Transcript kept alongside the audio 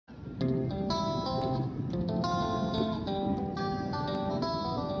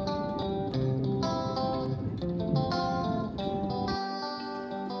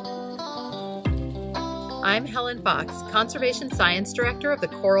I'm Helen Fox, Conservation Science Director of the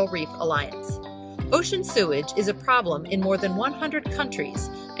Coral Reef Alliance. Ocean sewage is a problem in more than 100 countries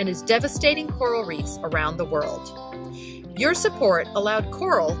and is devastating coral reefs around the world. Your support allowed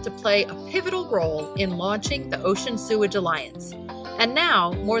Coral to play a pivotal role in launching the Ocean Sewage Alliance. And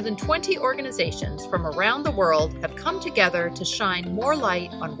now, more than 20 organizations from around the world have come together to shine more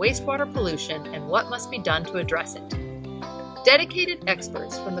light on wastewater pollution and what must be done to address it. Dedicated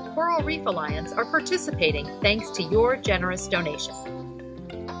experts from the Coral Reef Alliance are participating thanks to your generous donation.